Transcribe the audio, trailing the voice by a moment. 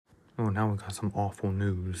Oh, now we got some awful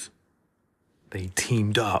news. They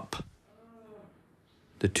teamed up.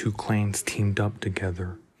 The two clans teamed up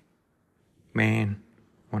together. Man,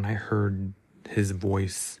 when I heard his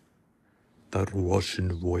voice, that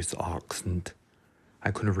Russian voice accent, I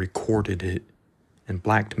could have recorded it and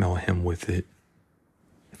blackmailed him with it.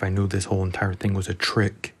 If I knew this whole entire thing was a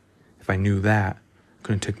trick, if I knew that, I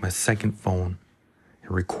could have took my second phone and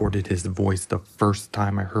recorded his voice the first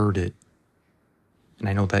time I heard it. And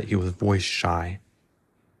I know that he was voice shy,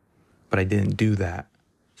 but I didn't do that.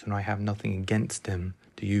 So now I have nothing against him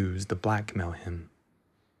to use to blackmail him.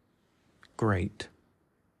 Great.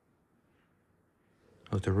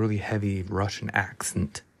 It was a really heavy Russian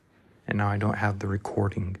accent, and now I don't have the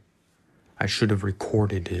recording. I should have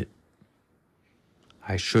recorded it.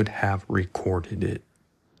 I should have recorded it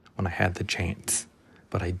when I had the chance,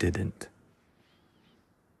 but I didn't.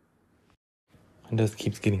 It just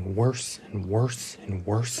keeps getting worse and worse and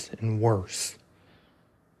worse and worse.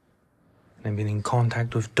 And I've been in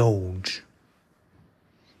contact with Doge.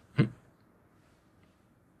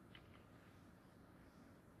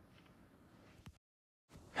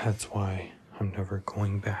 That's why I'm never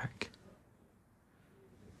going back.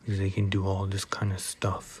 Because they can do all this kind of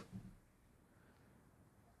stuff.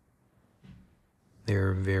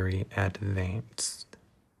 They're very advanced.